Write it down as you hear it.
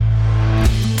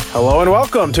Hello and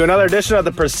welcome to another edition of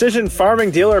the Precision Farming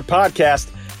Dealer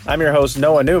Podcast. I'm your host,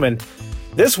 Noah Newman.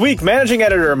 This week, Managing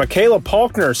Editor Michaela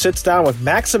Palkner sits down with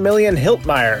Maximilian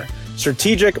Hiltmeyer,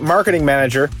 Strategic Marketing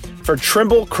Manager for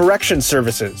Trimble Correction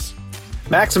Services.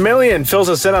 Maximilian fills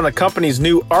us in on the company's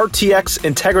new RTX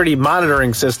Integrity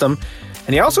Monitoring System,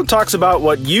 and he also talks about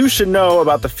what you should know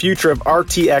about the future of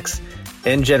RTX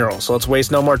in general. So let's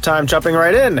waste no more time jumping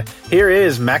right in. Here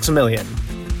is Maximilian.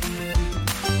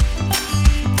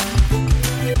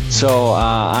 So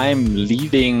I'm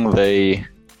leading the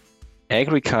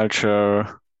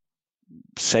agriculture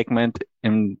segment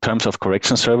in terms of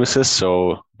correction services.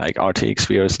 So like RTX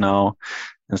spheres now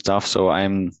and stuff. So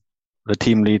I'm the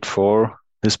team lead for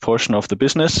this portion of the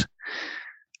business.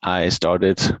 I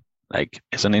started like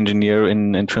as an engineer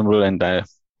in Trimble, and I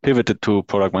pivoted to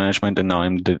product management, and now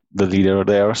I'm the leader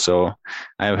there. So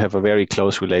I have a very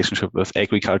close relationship with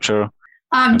agriculture.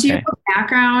 Do you have a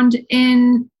background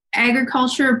in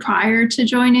agriculture prior to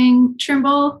joining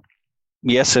Trimble?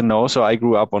 Yes and no. So I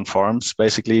grew up on farms,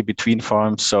 basically between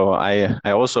farms. So I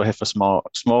also have a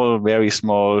small, very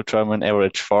small German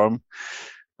average farm.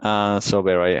 So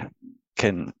where I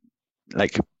can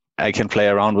play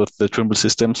around with the Trimble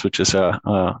systems, which is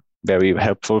very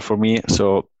helpful for me.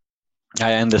 So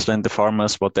I understand the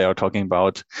farmers, what they are talking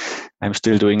about. I'm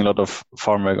still doing a lot of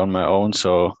farm work on my own.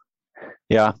 So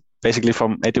yeah, basically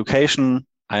from education,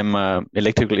 I'm an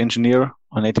electrical engineer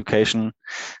on education.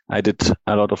 I did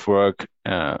a lot of work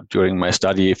during my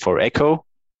study for Echo.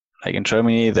 Like in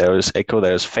Germany, there is Echo,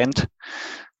 there is Fendt.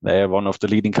 They are one of the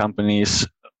leading companies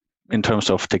in terms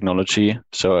of technology.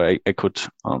 So I could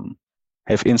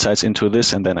have insights into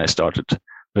this, and then I started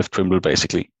with Trimble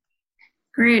basically.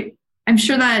 Great. I'm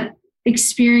sure that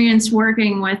experience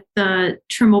working with the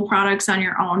Trimble products on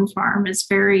your own farm is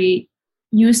very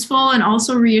useful and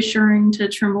also reassuring to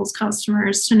Trimble's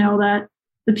customers to know that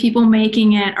the people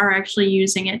making it are actually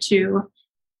using it too.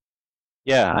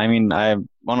 Yeah, I mean, I'm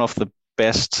one of the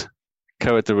best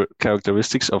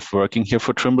characteristics of working here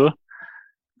for Trimble,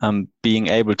 being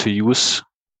able to use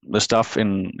the stuff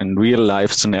in real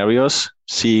life scenarios,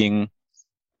 seeing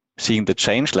the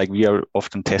change. Like we are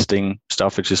often testing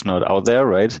stuff which is not out there,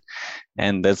 right?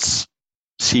 And that's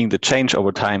seeing the change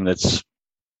over time. That's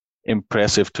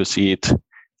impressive to see it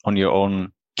on your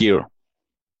own gear.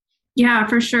 Yeah,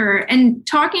 for sure. And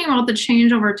talking about the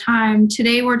change over time,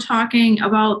 today we're talking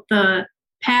about the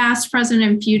past, present,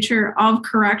 and future of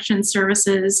correction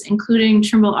services, including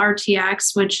Trimble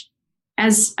RTX, which,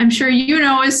 as I'm sure you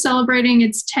know, is celebrating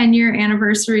its 10-year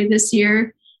anniversary this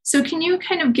year. So can you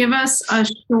kind of give us a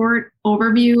short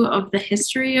overview of the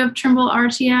history of Trimble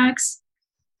RTX?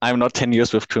 I'm not 10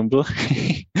 years with Trimble.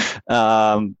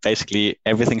 Basically,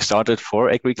 everything started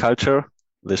for agriculture.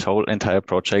 This whole entire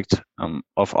project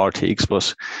of RTX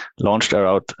was launched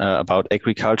around about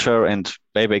agriculture. And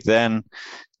way back then,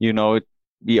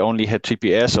 we only had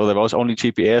GPS, or there was only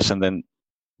GPS, and then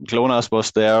GLONASS was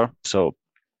there. So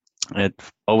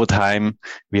over time,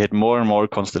 we had more and more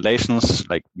constellations.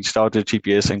 Like we started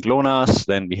GPS and GLONASS,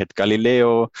 then we had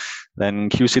Galileo,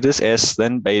 then QCDSS,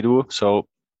 then Beidou. So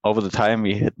over the time,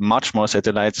 we had much more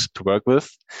satellites to work with.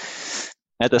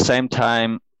 At the same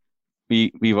time,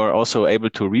 we were also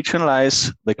able to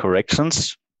regionalize the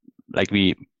corrections. Like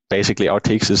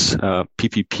RTX is a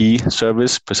PPP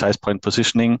service, precise point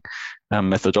positioning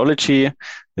methodology.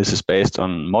 This is based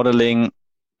on modeling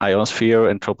ionosphere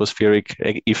and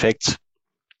tropospheric effects.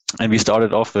 And we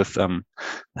started off with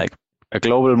like a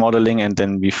global modeling, and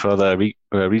then we further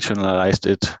regionalized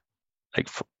it like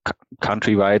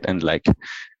countrywide and like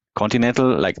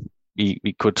continental. Like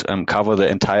we could cover the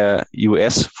entire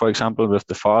US, for example, with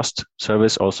the FAST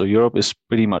service. Also Europe is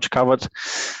pretty much covered.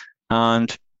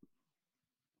 And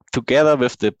together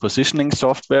with the positioning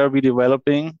software we're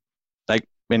developing, like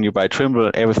when you buy Trimble,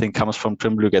 everything comes from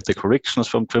Trimble. You get the corrections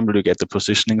from Trimble, you get the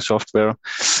positioning software.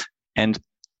 And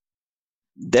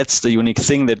that's the unique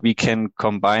thing, that we can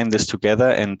combine this together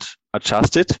and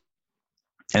adjust it.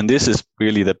 And this is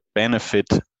really the benefit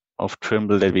of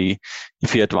Trimble, that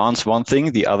if you advance one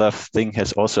thing, the other thing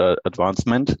has also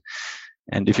advancement.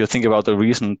 And if you think about the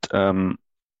recent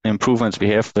improvements we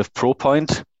have with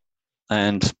ProPoint,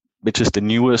 and which is the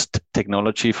newest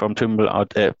technology from Trimble,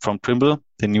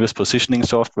 the newest positioning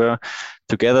software,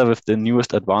 together with the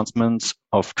newest advancements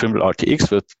of Trimble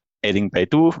RTX with adding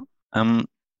Beidou,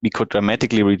 we could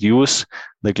dramatically reduce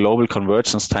the global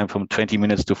convergence time from 20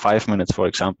 minutes to 5 minutes, for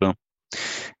example.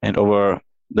 And over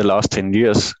the last 10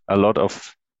 years, a lot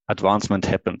of advancement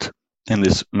happened in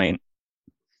this domain.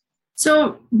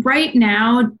 So right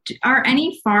now, are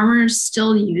any farmers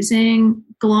still using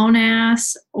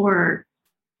GLONASS or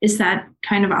is that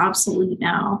kind of obsolete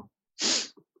now?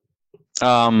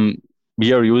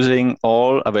 We are using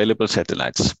all available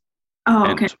satellites.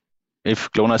 Oh, okay. And if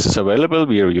GLONASS is available,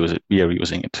 we are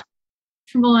using it.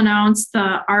 Trimble announced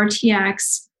the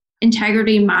RTX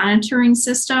integrity monitoring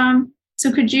system.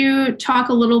 So could you talk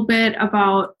a little bit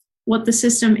about what the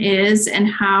system is and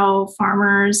how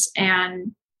farmers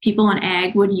and people in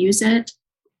ag would use it?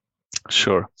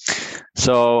 Sure.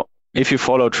 So if you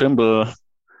follow Trimble,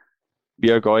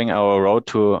 we are going our road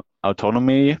to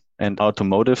autonomy and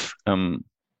automotive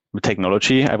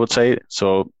technology, I would say.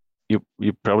 So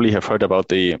you probably have heard about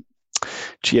the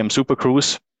GM Super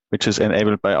Cruise, which is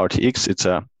enabled by RTX. It's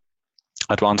a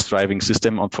advanced driving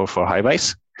system for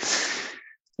highways.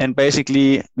 And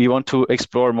basically, we want to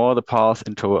explore more the path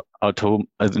into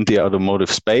the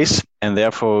automotive space, and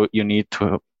therefore you need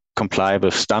to comply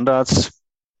with standards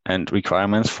and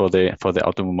requirements for the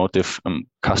automotive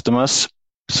customers.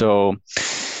 So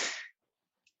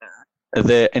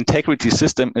the integrity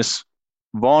system is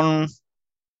one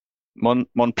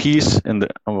piece in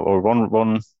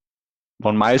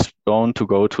one milestone to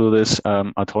go to this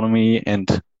autonomy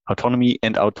and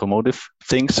automotive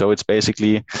thing. So it's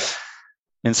basically,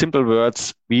 in simple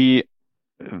words, we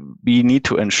need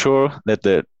to ensure that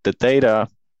the data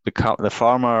the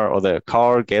farmer or the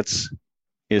car gets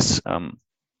is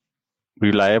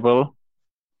reliable,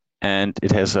 and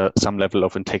it has some level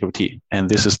of integrity. And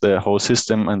this is the whole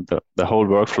system and the whole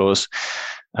workflows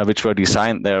which were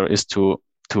designed there is to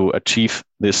achieve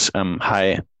this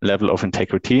high level of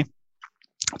integrity,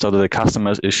 so that the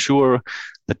customer is sure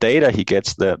the data he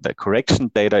gets, the correction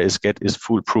data is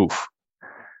foolproof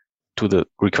to the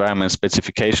requirement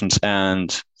specifications.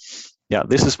 And yeah,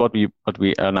 this is what we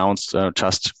announced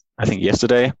just I think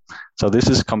yesterday. So this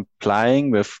is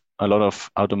complying with a lot of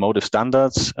automotive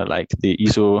standards like the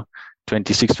ISO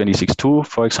 26262,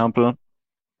 for example.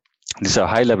 These are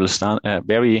high level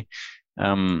very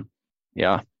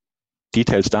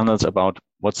detailed standards about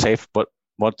what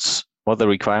the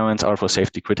requirements are for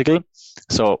safety critical.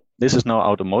 So this is now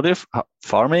automotive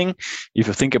farming. If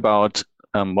you think about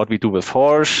what we do with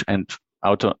Horsch and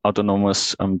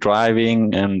autonomous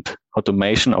driving and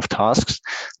automation of tasks,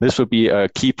 this will be a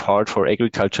key part for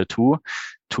agriculture too,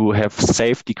 to have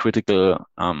safety critical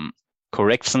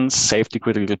corrections, safety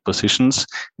critical positions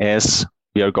as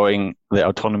we are going the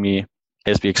autonomy,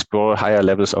 as we explore higher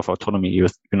levels of autonomy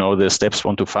with, the steps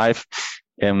 1 to 5.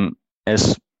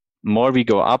 As more we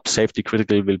go up, safety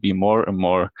critical will be more and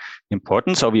more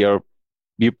important. So we're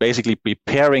basically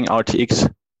preparing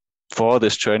RTX for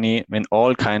this journey in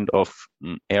all kind of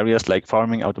areas like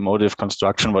farming, automotive,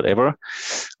 construction, whatever.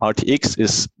 RTX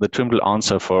is the Trimble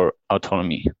answer for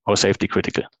autonomy or safety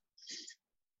critical.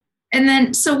 And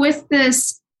then, so with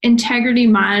this integrity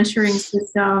monitoring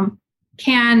system,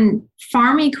 can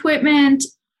farm equipment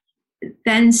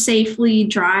then safely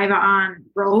drive on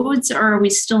roads, or are we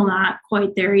still not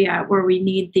quite there yet where we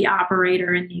need the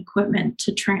operator and the equipment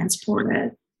to transport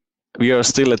it? We are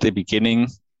still at the beginning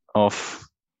of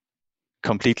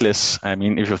completeless. I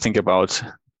mean, if you think about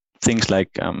things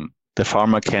like the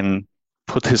farmer can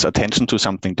put his attention to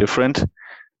something different,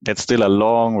 that's still a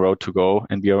long road to go.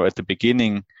 And we are at the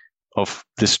beginning of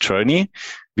this journey.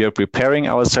 We are preparing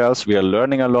ourselves. We are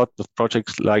learning a lot with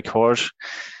projects like Horsch,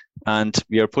 and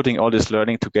we are putting all this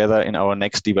learning together in our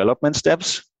next development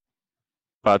steps.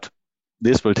 But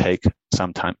this will take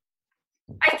some time.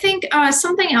 I think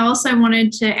something else I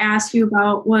wanted to ask you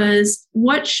about was,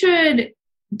 what should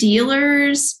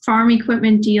dealers, farm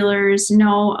equipment dealers,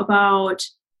 know about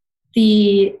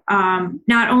the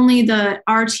not only the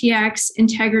RTX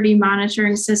integrity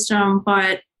monitoring system,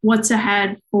 but what's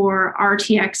ahead for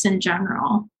RTX in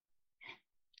general?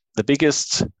 The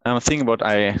biggest thing what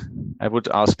I would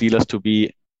ask dealers to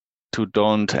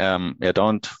don't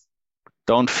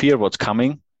fear what's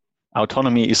coming.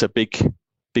 Autonomy is a big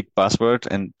buzzword,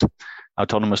 and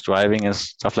autonomous driving and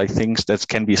stuff like things that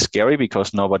can be scary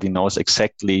because nobody knows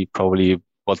exactly probably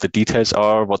what the details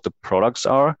are, what the products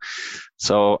are.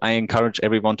 So I encourage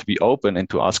everyone to be open and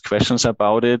to ask questions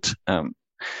about it.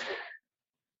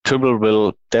 Trimble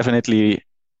will definitely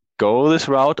go this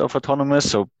route of autonomous.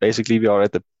 So basically we are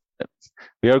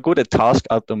good at task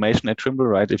automation at Trimble,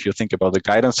 right? If you think about the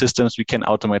guidance systems, we can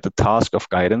automate the task of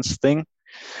guidance thing.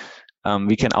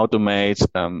 We can automate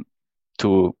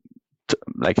to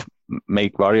like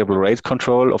make variable rate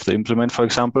control of the implement, for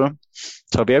example.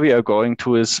 So where we are going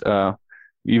to is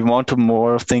we want to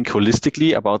more think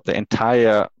holistically about the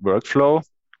entire workflow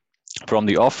from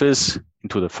the office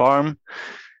into the farm,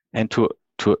 and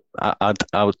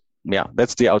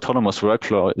that's the autonomous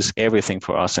workflow is everything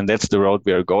for us, and that's the road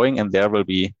we are going. And there will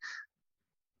be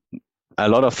a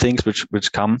lot of things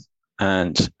which come,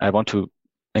 and I want to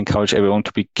encourage everyone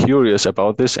to be curious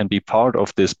about this and be part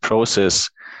of this process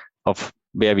of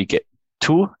where we get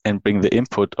to and bring the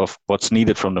input of what's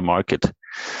needed from the market.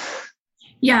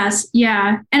 Yes,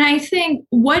 yeah. And I think,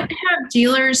 what have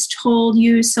dealers told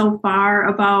you so far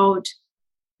about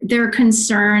their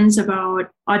concerns about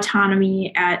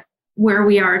autonomy at where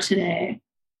we are today?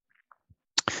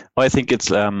 Well, I think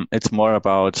it's more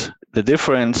about the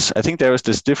difference. I think there is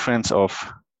this difference of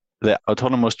the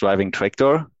autonomous driving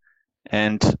tractor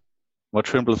and what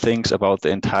Trimble thinks about the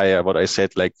entire, what I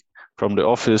said, like from the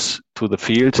office to the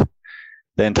field,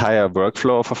 the entire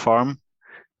workflow of a farm.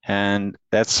 And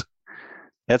that's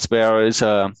where is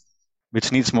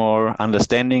which needs more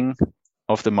understanding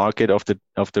of the market, of the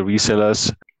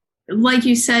resellers. Like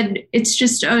you said, it's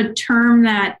just a term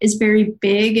that is very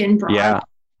big and broad. Yeah.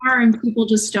 And people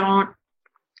just don't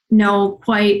know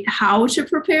quite how to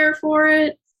prepare for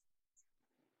it.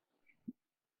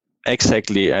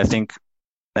 Exactly. I think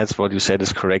that's what you said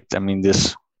is correct. I mean,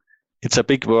 it's a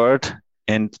big word,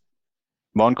 and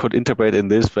one could interpret it in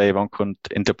this way, one could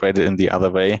interpret it in the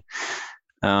other way.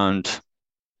 And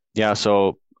yeah,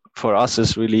 so for us,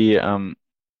 it's really,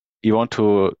 you want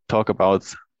to talk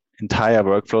about entire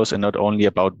workflows and not only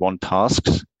about one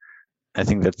tasks. I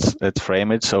think let's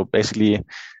frame it. So basically,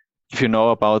 if you know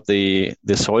about the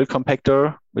soil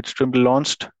compactor, which Trimble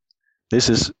launched, this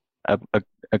is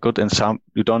a good example.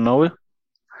 You don't know it?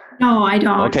 No, I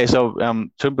don't. Okay, so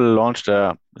Trimble launched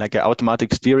like an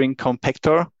automatic steering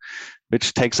compactor,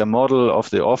 which takes a model of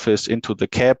the office into the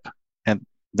cab, and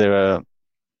the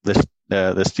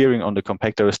steering on the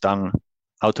compactor is done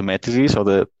automatically, so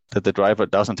that the driver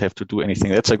doesn't have to do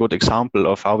anything. That's a good example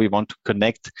of how we want to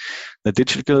connect the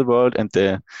digital world and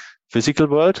the physical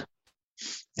world.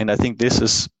 And I think this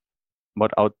is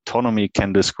what autonomy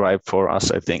can describe for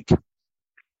us, I think.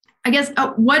 I guess,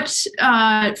 what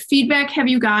feedback have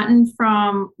you gotten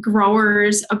from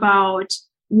growers about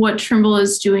what Trimble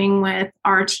is doing with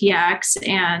RTX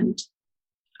and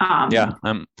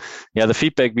the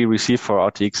feedback we receive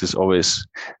for RTX is always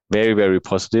very, very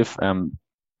positive. I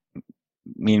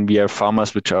mean, we are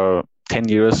farmers which are 10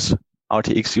 years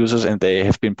RTX users, and they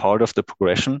have been part of the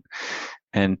progression.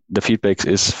 And the feedback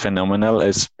is phenomenal,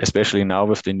 especially now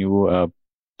with the new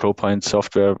ProPoint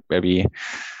software, where we,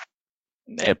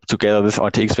 together with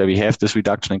RTX, where we have this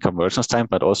reduction in conversions time,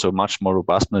 but also much more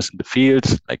robustness in the field.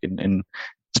 Like in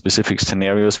specific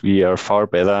scenarios, we are far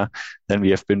better than we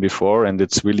have been before. And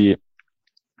it's really,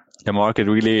 the market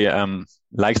really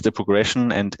likes the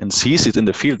progression and sees it in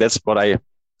the field. That's what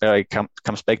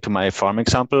comes back to my farm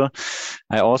example.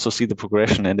 I also see the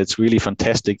progression, and it's really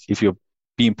fantastic if you're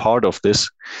being part of this.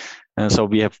 And so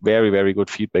we have very, very good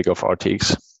feedback of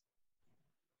RTX.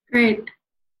 Great.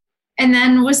 And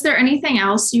then, was there anything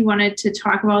else you wanted to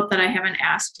talk about that I haven't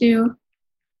asked you?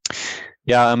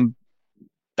 Yeah,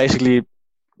 basically,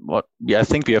 I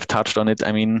think we have touched on it.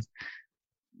 I mean,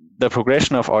 the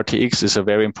progression of RTX is a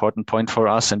very important point for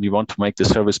us, and we want to make the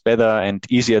service better and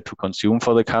easier to consume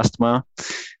for the customer.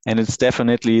 And it's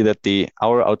definitely that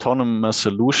our autonomous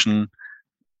solution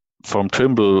from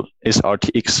Trimble is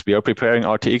RTX. We are preparing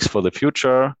RTX for the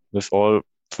future with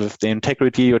the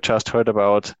integrity you just heard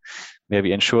about, where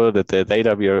we ensure that the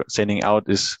data we are sending out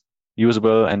is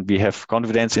usable and we have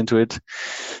confidence into it.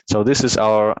 So this is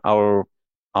our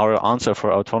answer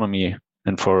for autonomy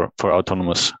and for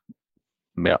autonomous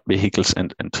vehicles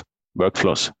and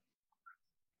workflows.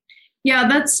 Yeah,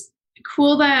 that's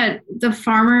cool that the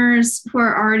farmers who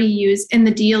are already and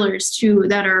the dealers too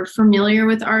that are familiar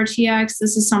with RTX,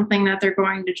 this is something that they're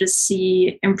going to just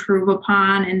see improve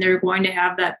upon, and they're going to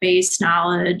have that base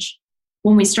knowledge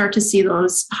when we start to see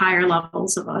those higher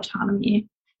levels of autonomy.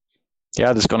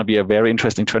 Yeah, there's going to be a very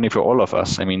interesting journey for all of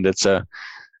us. I mean, that's a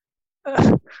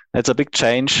big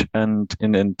change, and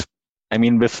I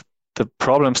mean, with the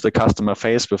problems the customer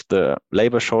face with the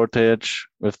labor shortage,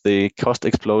 with the cost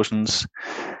explosions,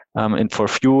 and for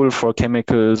fuel, for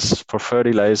chemicals, for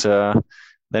fertilizer,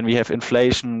 then we have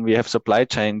inflation, we have supply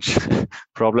chain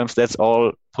problems. That's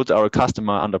all put our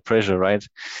customer under pressure, right?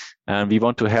 And we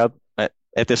want to help.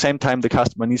 At the same time, the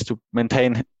customer needs to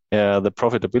maintain the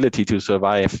profitability to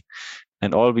survive,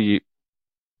 and the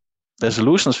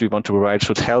solutions we want to provide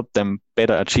should help them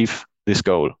better achieve this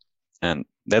goal. And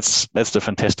that's the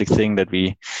fantastic thing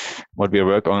what we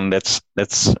work on. That's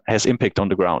has impact on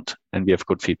the ground, and we have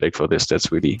good feedback for this.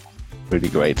 That's really, really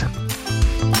great.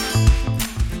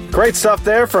 Great stuff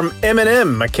there from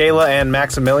M&M, Michaela and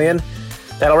Maximilian.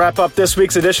 That'll wrap up this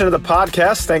week's edition of the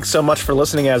podcast. Thanks so much for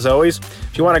listening, as always.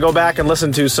 If you want to go back and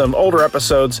listen to some older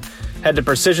episodes, head to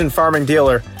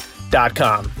precisionfarmingdealer.com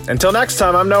Until next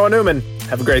time, I'm Noah Newman.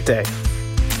 Have a great day.